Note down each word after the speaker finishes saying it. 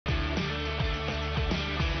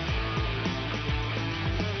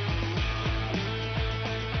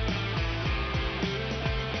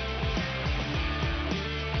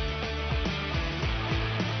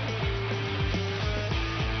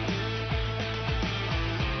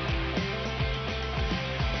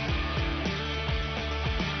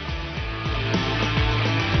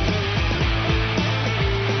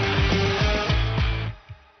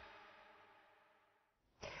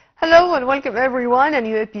Hello and welcome everyone, a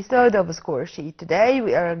new episode of Score Sheet. Today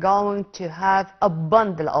we are going to have a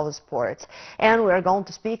bundle of sports and we are going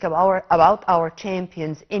to speak about our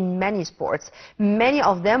champions in many sports. Many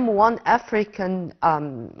of them won African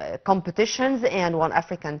competitions and won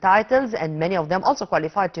African titles, and many of them also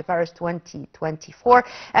qualified to Paris 2024,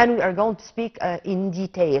 and we are going to speak in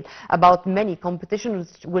detail about many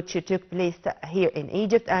competitions which took place here in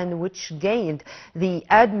Egypt and which gained the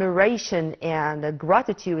admiration and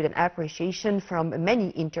gratitude and appreciation from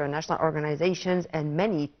many international organizations and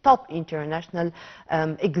many top international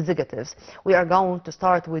executives. We are going to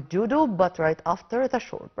start with judo, but right after the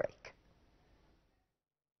short break.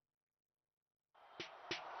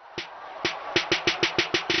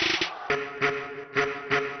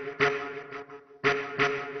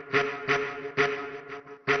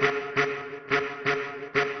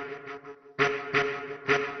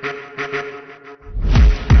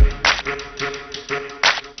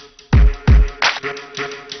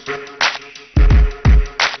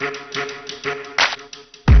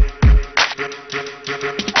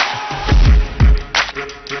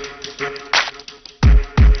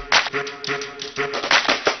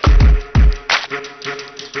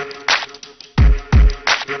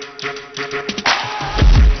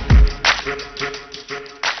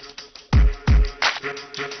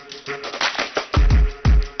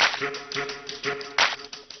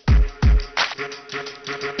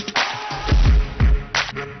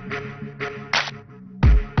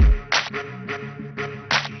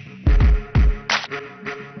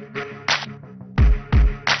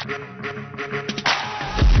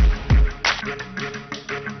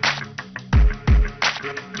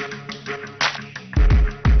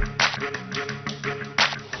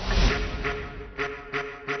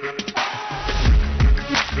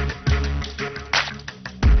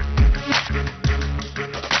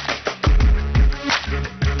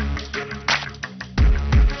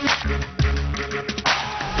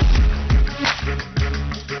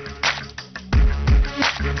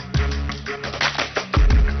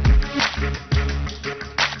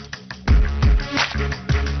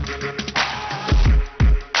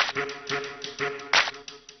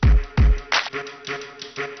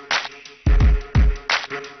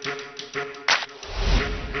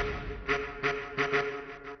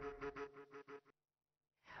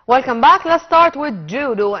 Welcome back. Let's start with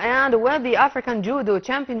judo and with the African Judo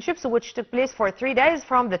Championships, which took place for 3 days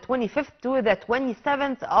from the 25th to the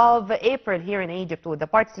 27th of April here in Egypt, with the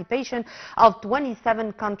participation of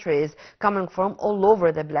 27 countries coming from all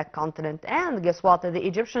over the Black Continent. And guess what? The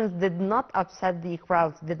Egyptians did not upset the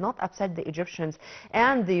crowds, did not upset the Egyptians,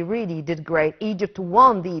 and they really did great. Egypt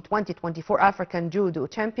won the 2024 African Judo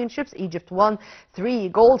Championships. Egypt won 3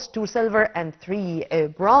 golds, 2 silver, and 3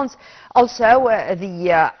 bronze. Also,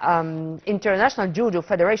 the International Judo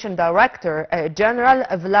Federation Director General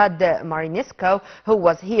Vlad Marinescu, who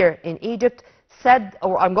was here in Egypt, said,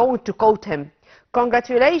 or I'm going to quote him,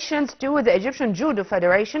 "Congratulations to the Egyptian Judo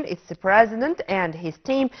Federation, its president and his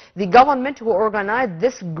team, the government who organized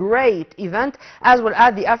this great event, as well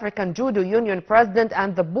as the African Judo Union president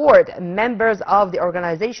and the board members of the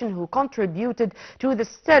organization who contributed to the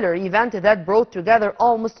stellar event that brought together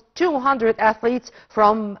almost 200 athletes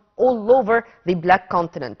from all over the Black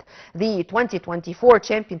Continent. The 2024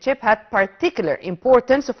 championship had particular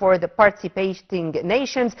importance for the participating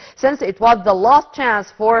nations, since it was the last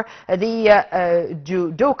chance for the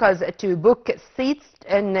judokas to book seats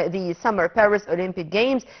in the Summer Paris Olympic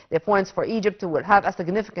Games. The points for Egypt will have a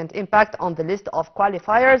significant impact on the list of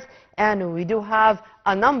qualifiers, and we do have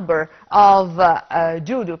a number of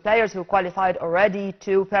judo players who qualified already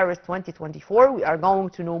to Paris 2024. We are going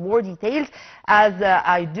to know more details, as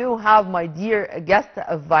I do have my dear guest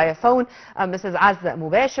via phone, Mrs. Azza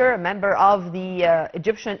Moubasher, member of the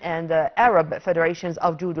Egyptian and Arab Federations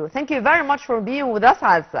of Judo. Thank you very much for being with us,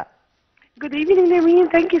 Azza. Good evening,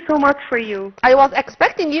 Nermeen. Thank you so much for you. I was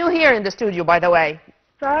expecting you here in the studio, by the way.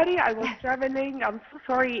 Sorry, I was traveling. I'm so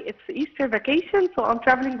sorry. It's Easter vacation, so I'm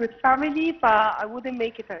traveling with family, but I wouldn't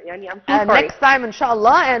make it. I'm so sorry. Next time,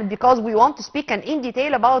 inshallah, and because we want to speak in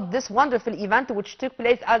detail about this wonderful event, which took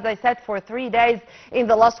place, as I said, for 3 days in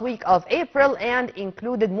the last week of April and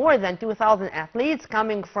included more than 2,000 athletes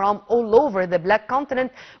coming from all over the Black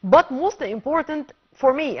Continent. But most important,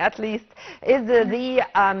 for me at least, is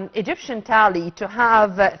the Egyptian tally to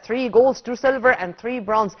have 3 golds, 2 silver, and 3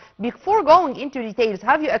 bronze. Before going into details,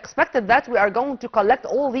 have you expected that we are going to collect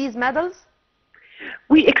all these medals?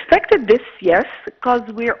 We expected this, yes, because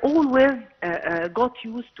we're always got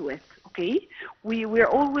used to it, okay? We're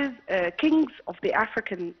always kings of the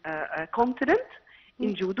African continent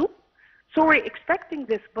in judo. So we're expecting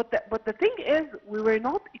this, but the thing is, we were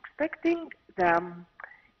not expecting the,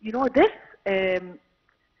 this,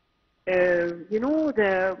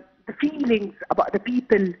 the feelings about the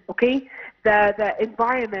people, okay, the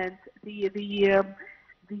environment, the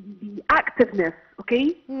activeness,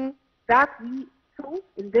 okay, that we saw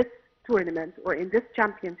in this tournament or in this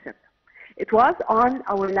championship. It was on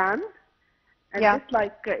our land, and it's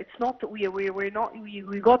like it's not we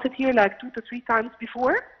got it here like 2 to 3 times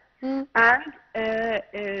before, and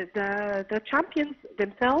the champions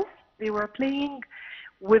themselves, they were playing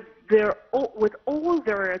with all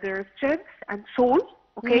their strength and soul,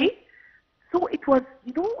 okay. So it was,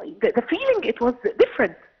 the feeling, it was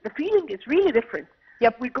different. The feeling is really different.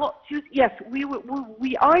 Yep. We got used, yes,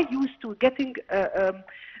 we are used to getting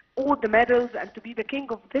all the medals and to be the king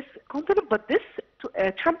of this continent, but this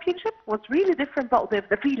championship was really different about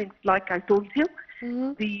the feelings, like I told you,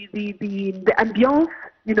 the ambiance,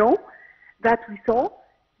 that we saw.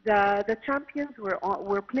 The champions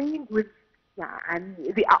were playing with, and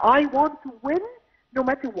I want to win no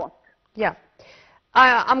matter what. Yeah.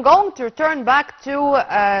 I'm going to return back to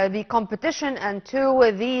the competition and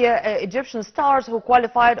to the Egyptian stars who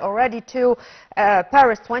qualified already to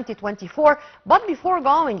Paris 2024. But before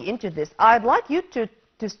going into this, I'd like you to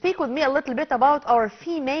speak with me a little bit about our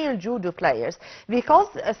female judo players. Because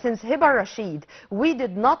since Hiba Rashid, we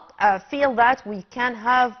did not feel that we can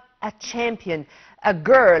have a champion, a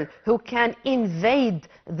girl who can invade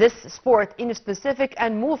this sport in specific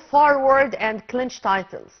and move forward and clinch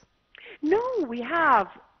titles. No, we have.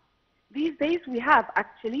 These days we have,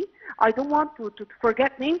 actually. I don't want to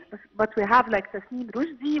forget names, but we have like Tasneem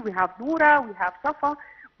Rushdie, we have Noura, we have Safa,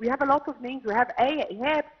 we have a lot of names. We have Aya,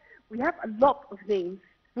 Ihab, we have a lot of names.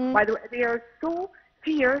 By the way, they are so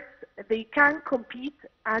fierce, they can compete,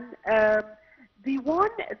 and they won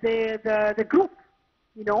the group,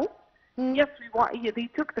 Yes, they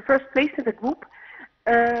took the first place in the group.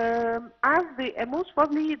 As they, most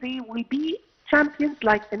probably, they will be champions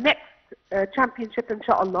like the next championship,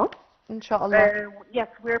 inshallah. Inshallah. Yes,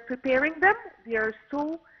 we're preparing them. They are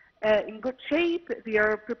so in good shape. They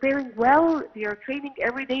are preparing well. They are training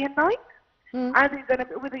every day and night. And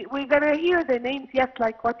we're gonna hear the names, yes,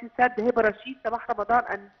 like what you said, the Hiba Rashid, Sabah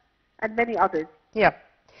Ramadan, and many others. Yeah.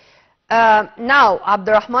 Now,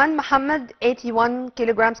 Abdurrahman Mohammed, 81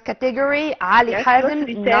 kilograms category, Ali Hazem,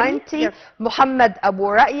 90, yes. Muhammad Abu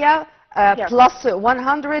Ra'ya, plus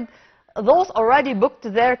 100. Those already booked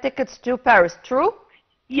their tickets to Paris, true?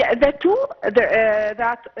 Yeah, the two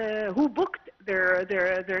who booked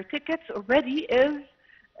their tickets already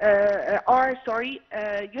are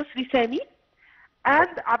Yusri Sami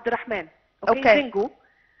and Abdurrahman. Okay. Zingo.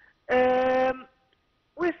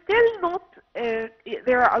 We're still not.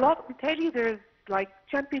 There are a lot. We tell you, there's like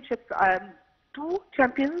championships. 2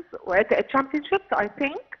 champions at championships, I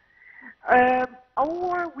think.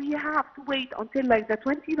 Or we have to wait until like the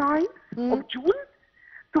 29th of June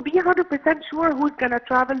to be 100% sure who's gonna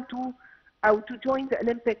travel to join the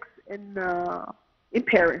Olympics in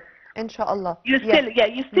Paris. Inshallah. You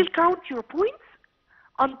still count your points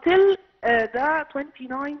until the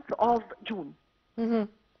 29th of June.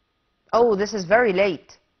 Oh, this is very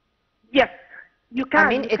late. Yes, you can. I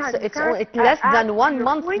mean, it's less than 1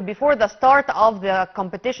 month before the start of the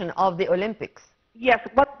competition of the Olympics. Yes,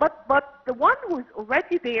 but the one who's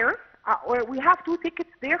already there, or we have 2 tickets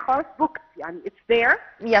there, خلاص booked. يعني it's there.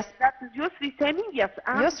 Yes. That is Yusri Sami. Yes.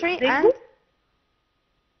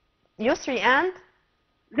 Yusri and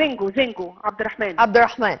Zingo, Abdurrahman.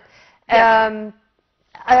 Abdurrahman. Yes.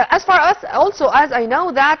 As far as also as I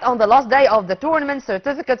know that on the last day of the tournament,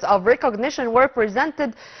 certificates of recognition were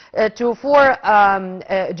presented to 4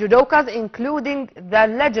 judokas, including the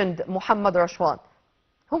legend Muhammad Rashwan.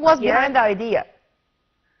 Who was behind the idea?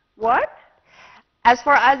 What? As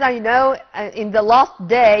far as I know, in the last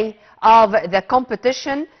day of the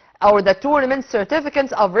competition or the tournament,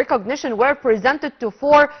 certificates of recognition were presented to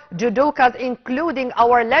 4 judokas, including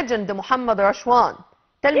our legend Muhammad Rashwan.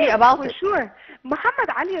 Tell me about it. Sure. Muhammad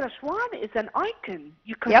Ali Rashwan is an icon.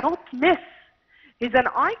 You cannot miss. He's an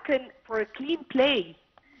icon for clean play.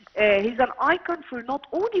 He's an icon for not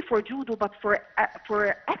only for judo, but for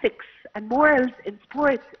ethics and morals in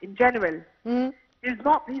sports in general. He's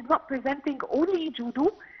not presenting only judo,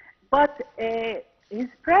 but his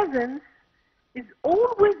presence is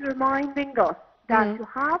always reminding us that you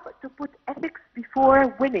have to put ethics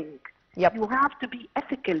before winning. Yep. You have to be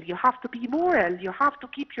ethical. You have to be moral. You have to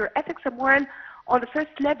keep your ethics and moral on the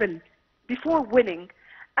first level before winning.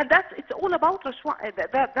 And it's all about Rashwan.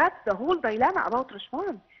 That's the whole dilemma about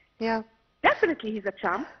Rashwan. Yeah. Definitely he's a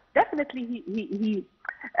champ. definitely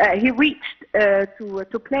he reached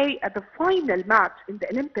to play at the final match in the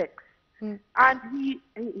Olympics, and he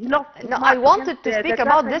lost his No, I match wanted against to speak the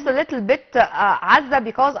about this a Japanese. little bit, Azza,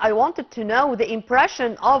 because I wanted to know the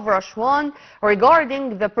impression of Rashwan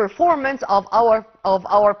regarding the performance of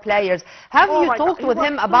our players. Have Oh you my God, talked he with was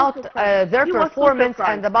him so about surprised. their He was so performance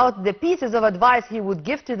and surprised. about the pieces of advice he would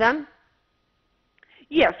give to them?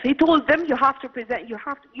 Yes, he told them you have to present.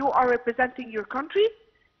 You are representing your country.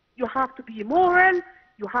 You have to be moral.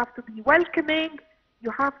 You have to be welcoming.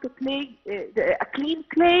 You have to play a clean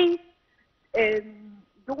play.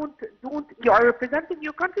 Don't. You are representing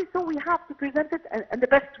your country, so we have to present it in the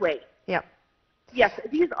best way. Yeah. Yes,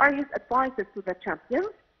 these are his advices to the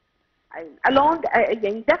champions,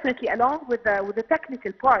 definitely along with the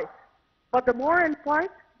technical part, but the moral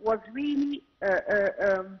part was really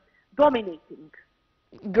dominating.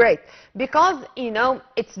 Great, because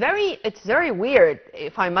it's very weird,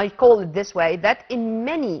 if I might call it this way, that in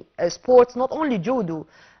many sports, not only judo,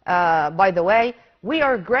 by the way, we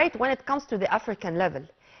are great when it comes to the African level.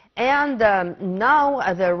 And now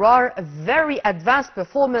there are very advanced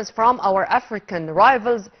performance from our African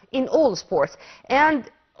rivals in all sports.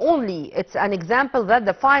 And it's an example that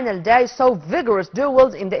the final day saw vigorous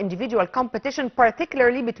duels in the individual competition,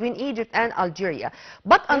 particularly between Egypt and Algeria.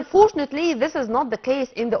 But unfortunately, this is not the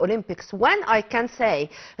case in the Olympics, when I can say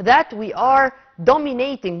that we are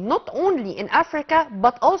dominating not only in Africa,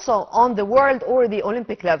 but also on the world or the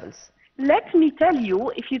Olympic levels. Let me tell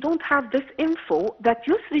you, if you don't have this info, that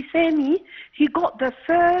Yusri Sami, he got the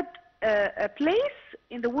third place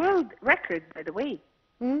in the world record, by the way.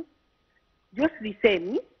 Yusri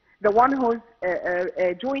Sami, the one who's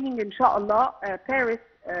joining, inshallah, Paris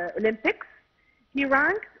Olympics, he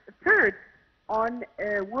ranked third on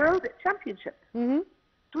World Championship 2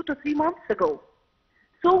 to 3 months ago.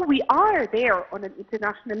 So we are there on an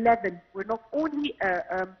international level. We're not only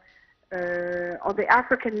on the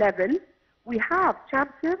African level. We have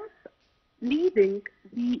champions leading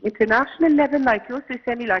the international level, like Yusri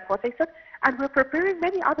Sami, like what I said, and we're preparing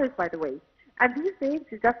many others, by the way. And these names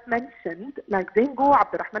you just mentioned, like Zingo,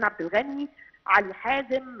 Abdurrahman Abdelghani, Ali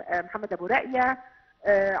Hazem, Mohamed Abu Ra'ya,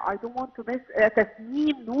 I don't want to miss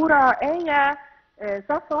Tasneem, Noura, Aya,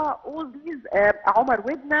 Safa, all these, Omar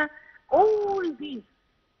Wedna, all these,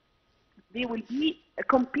 they will be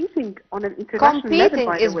competing on an international level, by the way.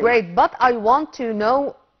 Competing is great, but I want to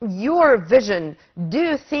know your vision. Do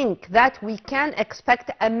you think that we can expect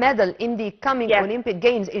a medal in the coming Olympic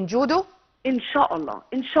Games in judo? Inshallah,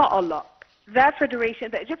 inshallah. The federation,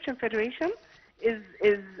 the Egyptian Federation,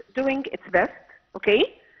 is doing its best.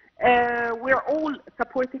 Okay, we're all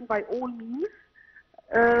supporting by all means.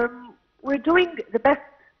 We're doing the best,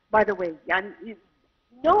 by the way. And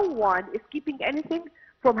no one is keeping anything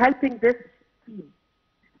from helping this team.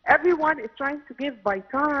 Everyone is trying to give by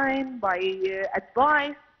time, by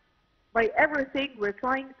advice, by everything. We're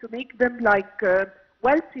trying to make them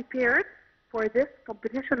well prepared for this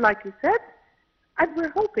competition, like you said. And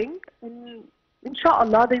we're hoping,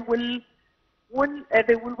 inshallah, they will win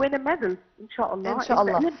a medal, inshallah, in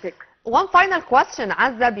the Olympics. One final question,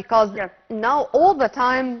 Azza, because now all the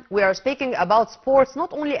time we are speaking about sports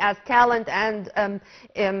not only as talent and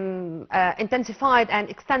intensified and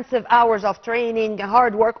extensive hours of training,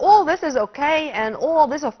 hard work. All this is okay, and all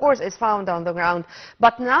this, of course, is found on the ground.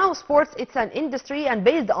 But now sports, it's an industry and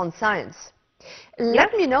based on science.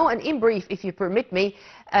 Let me know, and in brief, if you permit me,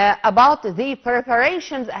 about the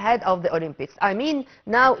preparations ahead of the Olympics. I mean,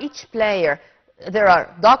 now each player, there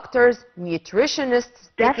are doctors, nutritionists.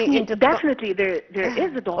 Definitely, there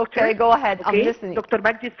is a doctor. Okay, go ahead. I'm listening. Dr.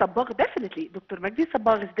 Magdi Sabbagh, definitely. Dr. Magdi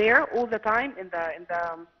Sabbagh is there all the time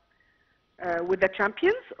with the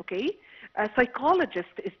champions. Okay, a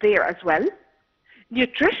psychologist is there as well.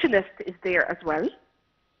 Nutritionist is there as well.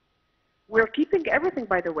 We're keeping everything,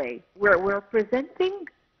 by the way. We're presenting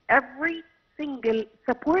every single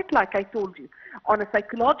support, like I told you. On a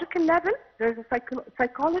psychological level, there's a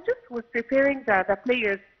psychologist who is preparing the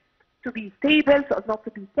players to be stable, so as not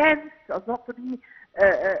to be tense, so as not to be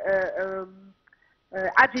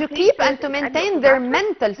agitated. To keep and to maintain their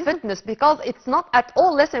mental fitness, because it's not at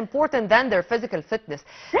all less important than their physical fitness.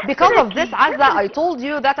 Because of this, Azza, I told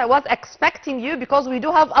you that I was expecting you, because we do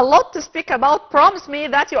have a lot to speak about. Promise me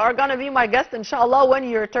that you are going to be my guest, inshallah, when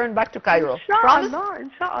you return back to Cairo. Inshallah,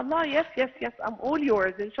 inshallah, yes, I'm all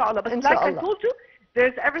yours, inshallah. But like I told you,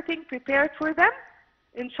 there's everything prepared for them.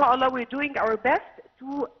 Inshallah, we're doing our best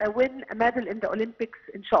to win a medal in the Olympics,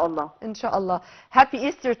 inshallah. Inshallah. Happy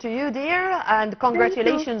Easter to you, dear, and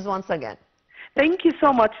congratulations once again. Thank you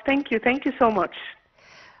so much. Thank you so much.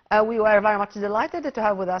 We were very much delighted to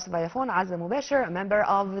have with us via phone Azza Moubasher, a member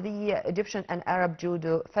of the Egyptian and Arab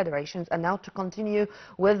Judo Federations. And now to continue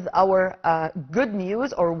with our good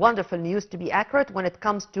news, or wonderful news to be accurate, when it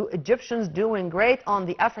comes to Egyptians doing great on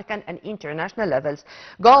the African and international levels.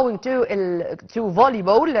 Going to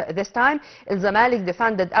volleyball this time, El Zamalek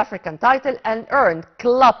defended African title and earned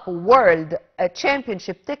Club World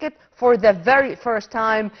Championship ticket for the very first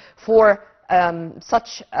time for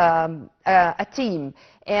such a team,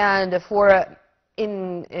 and for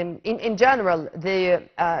in general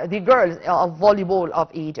the girls of volleyball of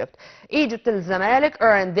Egypt. Egypt and Zamalek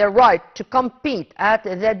earned their right to compete at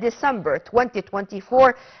the December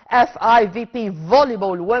 2024 FIVP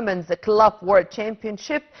Volleyball Women's Club World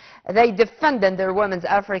Championship. They defended their Women's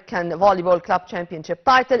African Volleyball Club Championship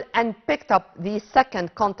title and picked up the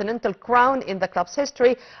second continental crown in the club's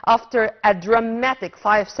history after a dramatic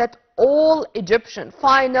 5-set all-Egyptian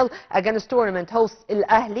final against tournament host Al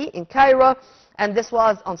Ahly in Cairo. And this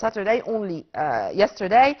was on Saturday, only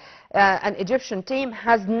yesterday. An Egyptian team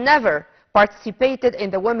has never participated in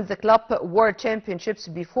the Women's Club World Championships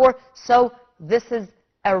before, so this is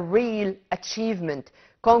a real achievement.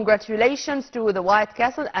 Congratulations to the White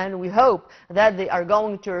Castle, and we hope that they are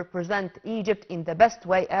going to represent Egypt in the best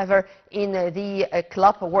way ever in the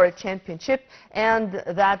Club World Championship, and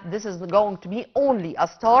that this is going to be only a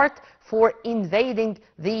start for invading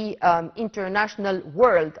the international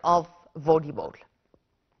world of volleyball.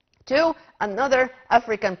 To another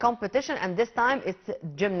African competition, and this time it's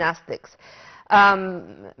gymnastics.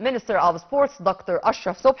 Minister of Sports, Dr.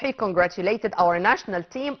 Ashraf Sobhi, congratulated our national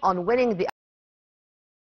team on winning the